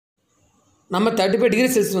நம்ம 35 degree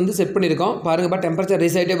Celsius வந்து set பண்ணியிருக்கோம். பாருங்கப்பா, டெம்பரேச்சர்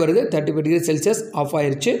ரைஸ் ஆகிட்டே வருது. 35 டிகிரி செல்சியஸ் ஆஃப்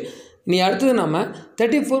ஆயிடுச்சு. இனி அடுத்தது நம்ம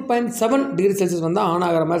 34.7 டிகிரி செல்சியஸ் வந்து ஆன்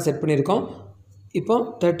ஆகிற மாதிரி செட் பண்ணியிருக்கோம். இப்போ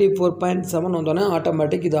 34.7 வந்தோடனே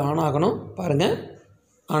ஆட்டோமேட்டிக் இது ஆன் ஆகணும். பாருங்கள்,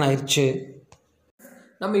 ஆன் ஆயிடுச்சு.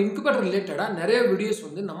 நம்ம இன்குபேட்டர் ரிலேட்டடாக நிறைய வீடியோஸ்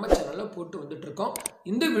வந்து நம்ம சேனலில் போட்டு வந்துட்டுருக்கோம்.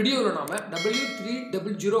 இந்த வீடியோவில் நாம்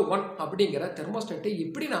w3001 அப்படிங்கிற தெர்மோஸ்டாட்டை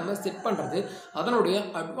எப்படி நம்ம செட் பண்ணுறது, அதனுடைய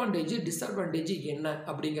அட்வான்டேஜ் டிஸ்அட்வான்டேஜ் என்ன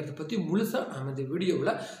அப்படிங்கிறத பற்றி முழுசாக நாம் இந்த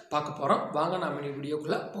வீடியோவில் பார்க்க போகிறோம். வாங்க நாம் இந்த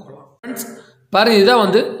வீடியோக்குள்ளே போகலாம். ஃப்ரெண்ட்ஸ் பாருங்கள், இதுதான்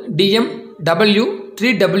வந்து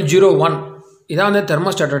w3001. இதான் வந்து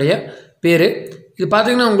தெர்மோஸ்டாட்டோடைய பேர். இது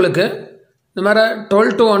பார்த்திங்கன்னா உங்களுக்கு இந்த மாதிரி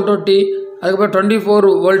 12 to 120, அதுக்கப்புறம்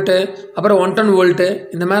 24 வோல்ட்டு, அப்புறம் 110 வோல்ட்டு,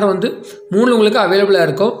 இந்த மாதிரி வந்து 3 உங்களுக்கு அவைலபிளாக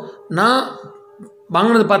இருக்கும். நான்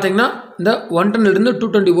வாங்கினது பார்த்திங்கன்னா இந்த 110லேருந்து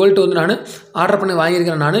 220 வோல்ட்டு வந்து நான் ஆர்டர் பண்ணி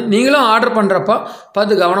வாங்கியிருக்கிறேன். நீங்களும் ஆர்டர் பண்ணுறப்போ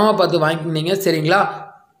பார்த்து கவனமாக பார்த்து வாங்கிக்கிங்க, சரிங்களா?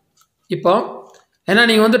 இப்போ ஏன்னா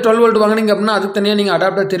நீங்கள் வந்து 12 வோல்ட் வாங்கினீங்க அப்படின்னா அதுக்கு தனியாக நீங்கள்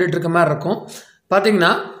அடாப்டர் தேடிட்டு இருக்க மாதிரி இருக்கும்.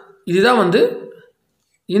 பார்த்திங்கன்னா இதுதான் வந்து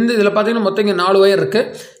இந்த இதில் பார்த்திங்கன்னா மொத்தம் இங்கே 4 ஒயர்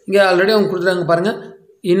இருக்குது. இங்கே ஆல்ரெடி அவங்க கொடுத்துருக்காங்க பாருங்கள்,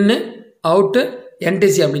 இன்னு அவுட்டு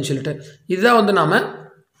NTC அப்படின்னு சொல்லிட்டு. இதுதான் வந்து நாம்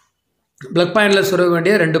ப்ளக் பாயிண்டில் சொருக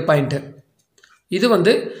வேண்டிய 2 பாயிண்ட்டு. இது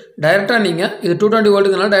வந்து டைரெக்டாக நீங்கள் இது 220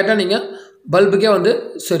 வோல்ட்டுங்கனால டைரெக்டாக நீங்கள் பல்புக்கே வந்து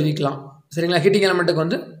சொருவிக்கலாம், சரிங்களா? ஹீட்டிங் எலமெண்ட்டுக்கு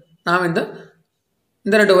வந்து நாம் இந்த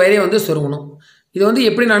 2 ஒயரையும் வந்து சொருகணும். இது வந்து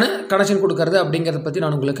எப்படி நான் கனெக்ஷன் கொடுக்கறது அப்படிங்கிறத பற்றி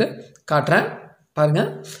நான் உங்களுக்கு காட்டுறேன். பாருங்கள்,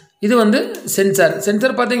 இது வந்து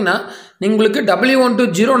சென்சார் பார்த்திங்கன்னா உங்களுக்கு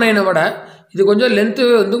w1209 விட இது கொஞ்சம் லென்த்து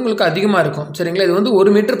வந்து உங்களுக்கு அதிகமாக இருக்கும், சரிங்களா? இது வந்து 1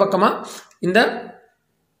 மீட்டர் பக்கமாக இந்த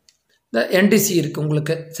NTC இருக்குது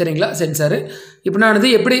உங்களுக்கு, சரிங்களா? சென்சாரு. இப்போ நான் இது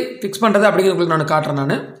எப்படி ஃபிக்ஸ் பண்ணுறது அப்படிங்கிறது உங்களுக்கு நான் காட்டுறேன்.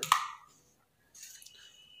 நான்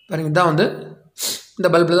பாருங்கள், இதுதான் வந்து இந்த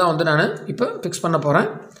பல்பில் தான் வந்து நான் இப்போ ஃபிக்ஸ் பண்ண போகிறேன்.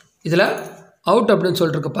 இதில் அவுட் அப்படின்னு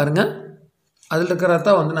சொல்லிட்டு இருக்கு பாருங்கள், அதில்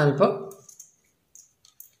இருக்கிறதான் வந்து நான் இப்போ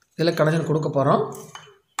இதில் கனெக்ஷன் கொடுக்க போகிறோம்.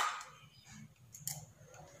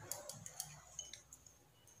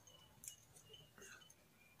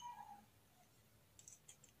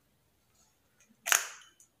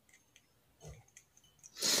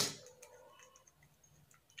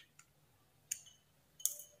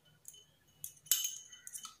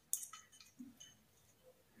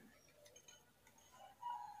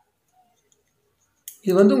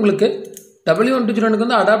 இது வந்து உங்களுக்கு w1201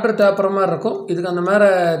 வந்து அடாப்டர் தேவைப்படுற மாதிரி இருக்கும். இதுக்கு அந்த மாதிரி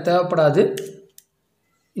தேவைப்படாது.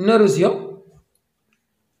 இன்னொரு விஷயம்,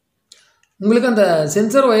 உங்களுக்கு அந்த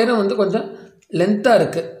சென்சர் ஒயரும் வந்து கொஞ்சம் லென்த்தாக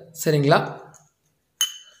இருக்குது, சரிங்களா?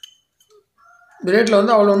 ரேட்டில்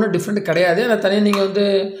வந்து அவ்வளோ ஒன்றும் டிஃப்ரெண்ட் கிடையாது. ஆனால் தனியாக நீங்கள் வந்து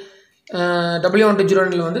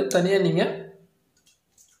w1201 வந்து தனியாக நீங்கள்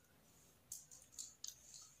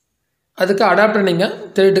அதுக்கு அடாப்டர் நீங்கள்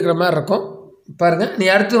தேடிட்டுக்கிற மாதிரி இருக்கும். பாருங்கள், நீ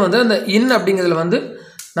அடுத்து வந்து அந்த இன் அப்படிங்கிறதுல வந்து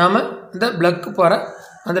நாம் இந்த ப்ளக்கு போகிற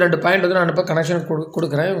அந்த 2 பாயிண்ட் வந்து நான் இப்போ கனெக்ஷன்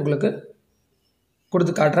கொடுக்குறேன், உங்களுக்கு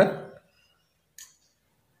கொடுத்து காட்டுறேன்.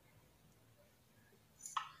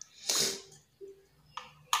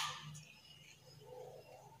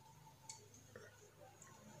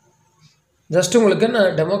 ஜஸ்ட் உங்களுக்கு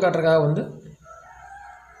நான் டெமோ காட்டுறதுக்காக வந்து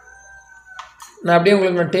நான் அப்படியே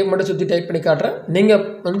உங்களுக்கு நான் டேப் மட்டும் சுற்றி டைப் பண்ணி காட்டுறேன். நீங்கள்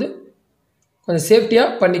வந்து கொஞ்சம்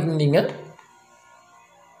சேஃப்டியாக பண்ணிக்கிங்க.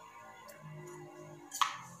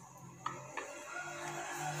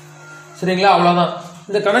 சரிங்களா? அவ்வளோதான்.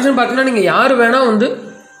 இந்த கனெக்ஷன் பார்த்தீங்கன்னா நீங்கள் யார் வேணால் வந்து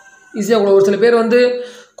ஈஸியாக ஒரு சில பேர் வந்து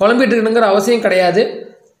குழம்பிட்டு இருக்கணுங்கிற அவசியம் கிடையாது.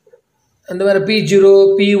 அந்த மாதிரி P0,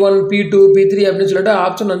 P1, P2, P3 அப்படின்னு சொல்லிட்டு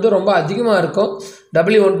ஆப்ஷன் வந்து ரொம்ப அதிகமாக இருக்கும்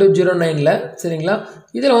w1209ல், சரிங்களா?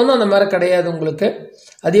 இதில் வந்து அந்த மாதிரி கிடையாது உங்களுக்கு.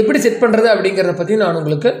 அது எப்படி செட் பண்ணுறது அப்படிங்கிறத பற்றி நான்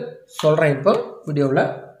உங்களுக்கு சொல்கிறேன் இப்போ வீடியோவில்.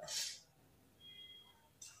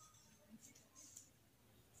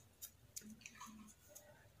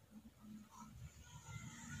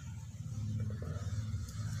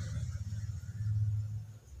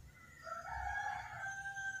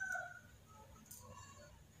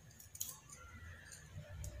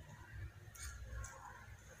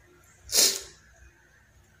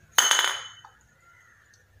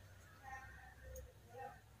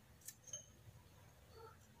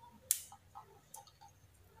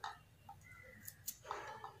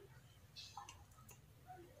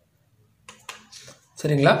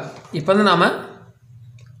 சரிங்களா? இப்போ வந்து நாம்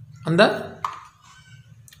அந்த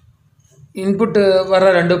இன்புட்டு வர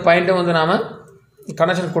 2 பாயிண்ட்டும் வந்து நாம்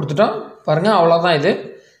கனெக்ஷன் கொடுத்துட்டோம். பாருங்கள், அவ்வளோதான்.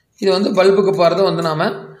 இது வந்து பல்புக்கு போகிறது வந்து நாம்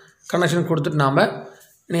கனெக்ஷன் கொடுத்துட்டு நாம்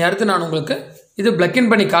இனி அடுத்து நான் உங்களுக்கு இது ப்ளக்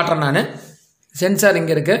இன் பண்ணி காட்டுறேன். நான் சென்சார்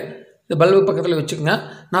இங்கே இருக்குது, இது பல்பு பக்கத்தில் வச்சுக்கோங்க.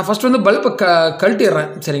 நான் ஃபஸ்ட்டு வந்து பல்பை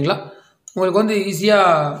கழட்டிடுறேன், சரிங்களா? உங்களுக்கு வந்து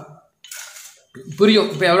ஈஸியாக புரியும்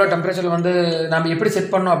இப்போ எவ்வளோ டெம்பரேச்சரில் வந்து நம்ம எப்படி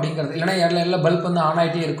செட் பண்ணோம் அப்படிங்கிறது. இல்லைனா எல்லாம் பல்ப் வந்து ஆன்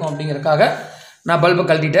ஆகிட்டே இருக்கும் அப்படிங்கிறதுக்காக நான் பல்பை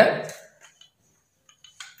கழட்டிட்டேன்.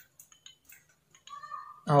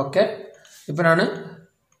 ஓகே, இப்போ நான்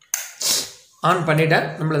ஆன் பண்ணிட்டேன்.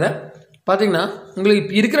 நம்மளதை பார்த்தீங்கன்னா உங்களுக்கு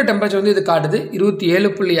இப்போ இருக்கிற டெம்பரேச்சர் வந்து இது காட்டுது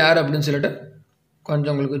 27.6 அப்படின்னு சொல்லிட்டு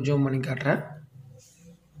கொஞ்சம் உங்களுக்கு ஜூம் பண்ணி காட்டுறேன்.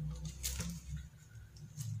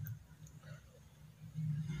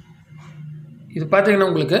 இது பார்த்தீங்கன்னா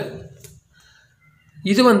உங்களுக்கு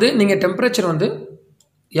இது வந்து நீங்கள் டெம்பரேச்சர் வந்து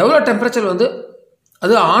எவ்வளோ டெம்பரேச்சர் வந்து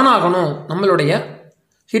அது ஆன் ஆகணும், நம்மளுடைய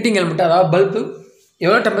ஹீட்டிங் எலிமெண்ட் அதாவது பல்பு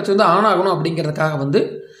எவ்வளோ டெம்பரேச்சர் வந்து ஆன் ஆகணும் அப்படிங்கிறதுக்காக வந்து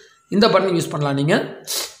இந்த பட்டன் யூஸ் பண்ணலாம் நீங்கள்.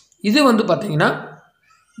 இது வந்து பார்த்தீங்கன்னா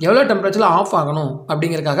எவ்வளோ டெம்பரேச்சரில் ஆஃப் ஆகணும்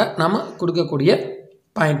அப்படிங்கிறதுக்காக நாம் கொடுக்கக்கூடிய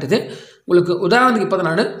பாயிண்ட் இது. உங்களுக்கு உதாரணத்துக்கு இப்போ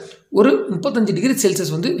நான் ஒரு 35 டிகிரி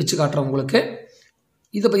செல்சியஸ் வந்து வச்சு காட்டுறேன் உங்களுக்கு.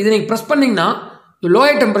 இதை நீங்கள் ப்ரெஸ் பண்ணிங்கன்னா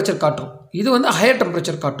லோயர் டெம்பரேச்சர் காட்டும், இது வந்து ஹையர்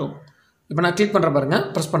டெம்பரேச்சர் காட்டும். இப்போ நான் கிளிக் பண்ணுறேன் பாருங்கள்,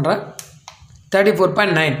 ப்ரெஸ் பண்ணுறேன்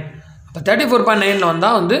 34.9. அப்போ 34.9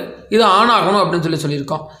 வந்தால் வந்து இது ஆன் ஆகணும் அப்படின்னு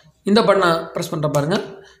சொல்லியிருக்கோம். இந்த பட்டனை ப்ரெஸ் பண்ணுற பாருங்கள்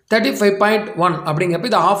 35.1 அப்படிங்கிறப்ப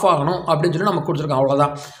இது ஆஃப் ஆகணும் அப்படின்னு சொல்லி நம்ம கொடுத்துருக்கோம்.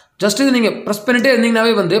 அவ்வளோதான். ஜஸ்ட் இது நீங்கள் ப்ரெஸ் பண்ணிகிட்டே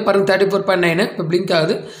இருந்தீங்கன்னாவே வந்து பாருங்கள் 34.9 இப்போ பிளிங்க்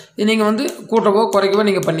ஆகுது. இது நீங்கள் வந்து கூட்டவோ குறைக்கவோ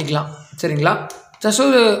நீங்கள் பண்ணிக்கலாம். சரிங்களா? ஜஸ்ட்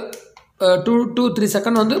ஒரு 2-3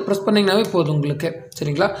 செகண்ட் வந்து ப்ரெஸ் பண்ணிங்கனாவே போதும் உங்களுக்கு.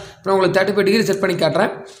 சரிங்களா? இப்போ உங்களுக்கு 35 டிகிரி செட் பண்ணி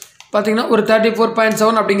காட்டுறேன். பார்த்தீங்கன்னா ஒரு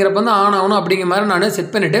 34.7 அப்படிங்கிறப்ப வந்து ஆன் ஆகணும் அப்படிங்கிற மாதிரி நான்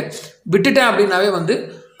செட் பண்ணிவிட்டு விட்டுட்டேன் அப்படின்னாவே வந்து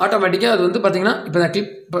ஆட்டோமேட்டிக்காக அது வந்து பார்த்தீங்கன்னா இப்போ நான்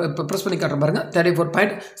இப்போ ப்ரெஸ் பண்ணி காட்டுறேன் பாருங்கள்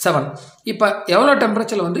 34.7. இப்போ எவ்வளோ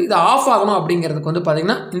டெம்பரேச்சரில் வந்து இது ஆஃப் ஆகணும் அப்படிங்கிறதுக்கு வந்து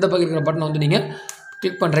பார்த்தீங்கன்னா இந்த பக்கம் இருக்கிற பட்டன் வந்து நீங்கள்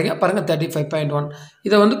கிளிக் பண்ணுறீங்க பாருங்கள் 35.1.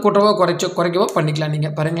 இதை வந்து கூட்டவோ குறைக்கவோ பண்ணிக்கலாம்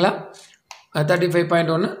நீங்கள். பாருங்களா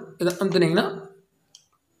 35.1 இதை வந்துனீங்கன்னா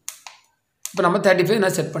இப்போ நம்ம 35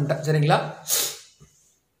 நான் செட் பண்ணிட்டேன். சரிங்களா?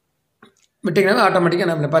 விட்டிங்கன்னா ஆட்டோமேட்டிக்காக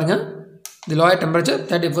நம்ம பாருங்கள் இது lower temperature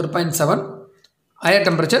 34.7, higher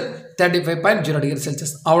temperature 35.0 degree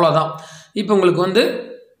Celsius. அவ்வளோதான். இப்போ உங்களுக்கு வந்து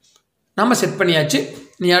நம்ம செட் பண்ணியாச்சு.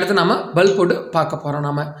 நீ அடுத்து நம்ம பல்ப் போட்டு பார்க்க போகிறோம்.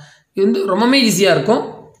 நம்ம இது வந்து ரொம்பவே ஈஸியாக இருக்கும்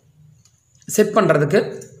செட் பண்ணுறதுக்கு.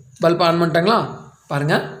 பல்ப் ஆன் பண்ணிட்டாங்களா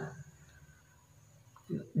பாருங்கள்,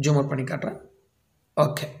 ஜூம் அவுட் பண்ணி காட்டுறேன்.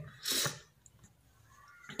 ஓகே,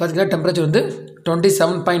 பார்த்தீங்கன்னா டெம்பரேச்சர் வந்து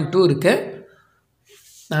 27.2 இருக்குது.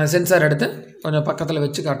 நான் சென்சார் எடுத்து கொஞ்சம் பக்கத்தில்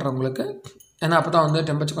வச்சு காட்டுறேன் உங்களுக்கு. ஏன்னா அப்போ தான் வந்து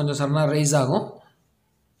டெம்பரேச்சர் கொஞ்சம் சடனாக ரைஸ் ஆகும்.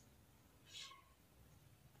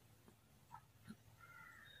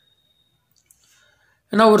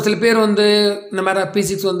 ஏன்னா ஒரு சில பேர் வந்து இந்த மாதிரி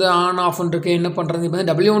P6 வந்து ஆன் ஆஃப்னு இருக்குது, என்ன பண்ணுறது. இப்போ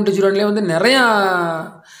W3001 வந்து நிறையா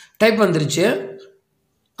டைப் வந்துருச்சு.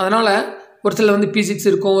 அதனால் ஒரு சில வந்து P6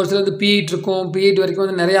 இருக்கும், ஒரு சில வந்து P8 இருக்கும். P8 வரைக்கும்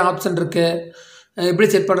வந்து நிறைய ஆப்ஷன் இருக்குது. எப்படி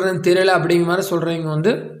செட் பண்ணுறதுன்னு தெரியல அப்படிங்கிற மாதிரி சொல்கிறவங்க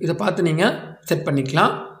வந்து இதை பார்த்து நீங்கள் செட்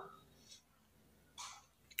பண்ணிக்கலாம்.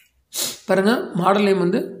 பாருங்கள், மாடல் நேம்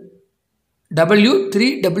வந்து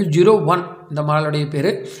w3001 இந்த மாடலுடைய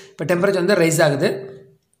பேர். இப்போ டெம்பரேச்சர் வந்து ரைஸ் ஆகுது.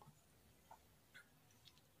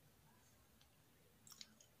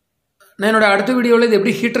 நான் என்னோட அடுத்த வீடியோவில் இது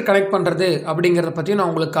எப்படி ஹீட்டர் கனெக்ட் பண்ணுறது அப்படிங்கிறத பற்றியும் நான்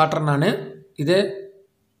உங்களுக்கு காட்டுறேன். நான் இது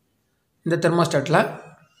இந்த தெர்மோஸ்டாட்டில்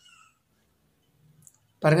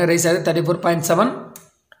பாருங்கள் ரைஸ் ஆகுது 34.7.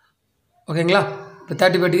 ஓகேங்களா? இப்போ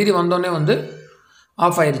 35 டிகிரி வந்தோடனே வந்து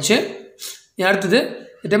ஆஃப் ஆயிடுச்சு. அடுத்தது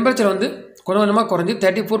டெம்பரேச்சர் வந்து கொஞ்சம் கொஞ்சமாக குறைஞ்சி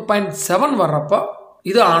 34.7 வர்றப்போ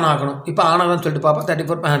இது ஆன் ஆகணும். இப்போ ஆன் ஆகணும்னு சொல்லிட்டு பார்ப்போம்.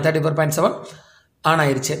 34.7 ஆன்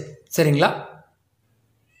ஆயிடுச்சு. சரிங்களா?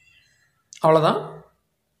 அவ்வளோதான்.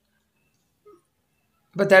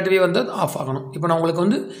 இப்போ 30 வந்து ஆஃப் ஆகணும். இப்போ நான்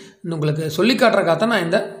உங்களுக்கு சொல்லி காட்டுறக்காக தான் நான்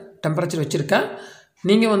இந்த டெம்பரேச்சர் வச்சுருக்கேன்.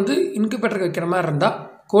 நீங்கள் வந்து இன்குபேட்டருக்கு வைக்கிற மாதிரி இருந்தால்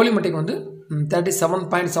கோழி முட்டைக்கு வந்து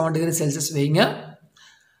 37.7 டிகிரி செல்சியஸ் வைங்க.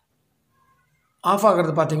 ஆஃப்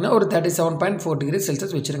ஆகிறது பார்த்தீங்கன்னா ஒரு 37.4 டிகிரி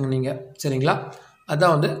செல்சியஸ் வச்சுருங்க நீங்கள். சரிங்களா?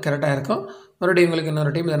 அதுதான் வந்து கரெக்டாக இருக்கும். மறுபடியும் உங்களுக்கு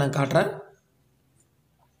இன்னொரு டைம் இதை நான் காட்டுறேன்.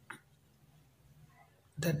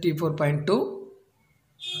 34.2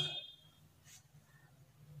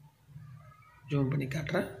 ஜூம் பண்ணி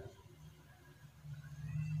காட்டுறேன்.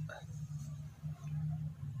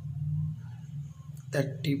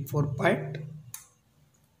 34.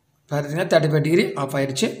 பார்த்தீங்கன்னா 35 டிகிரி ஆஃப்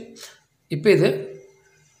ஆயிடுச்சு. இப்போ இது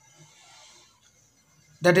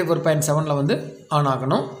 34.7 வந்து ஆன்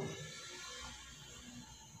ஆகணும்.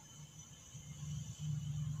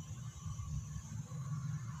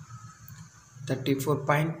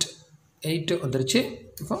 $34.8 வந்துருச்சு.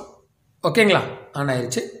 இப்போ ஓகேங்களா? ஆன்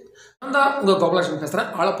ஆயிடுச்சு. நான் தான் உங்கள் கோகுலட்சுமி பேசுகிறேன்,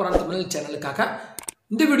 ஆலப்புறம் தமிழ் சேனலுக்காக.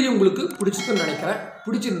 இந்த வீடியோ உங்களுக்கு பிடிச்சிருக்குன்னு நினைக்கிறேன்.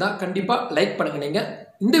 பிடிச்சிருந்தா கண்டிப்பாக லைக் பண்ணுங்கள். நீங்கள்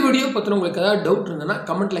இந்த வீடியோ பற்றின உங்களுக்கு ஏதாவது டவுட் இருந்ததுன்னா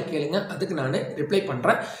கமெண்ட்டில் கேளுங்க, அதுக்கு நான் ரிப்ளை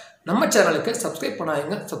பண்ணுறேன். நம்ம சேனலுக்கு சப்ஸ்கிரைப்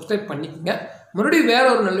பண்ணாதீங்க, சப்ஸ்கிரைப் பண்ணிக்கோங்க. மறுபடியும் வேறு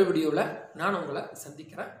ஒரு நல்ல வீடியோவில் நான் உங்களை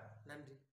சந்திக்கிறேன்.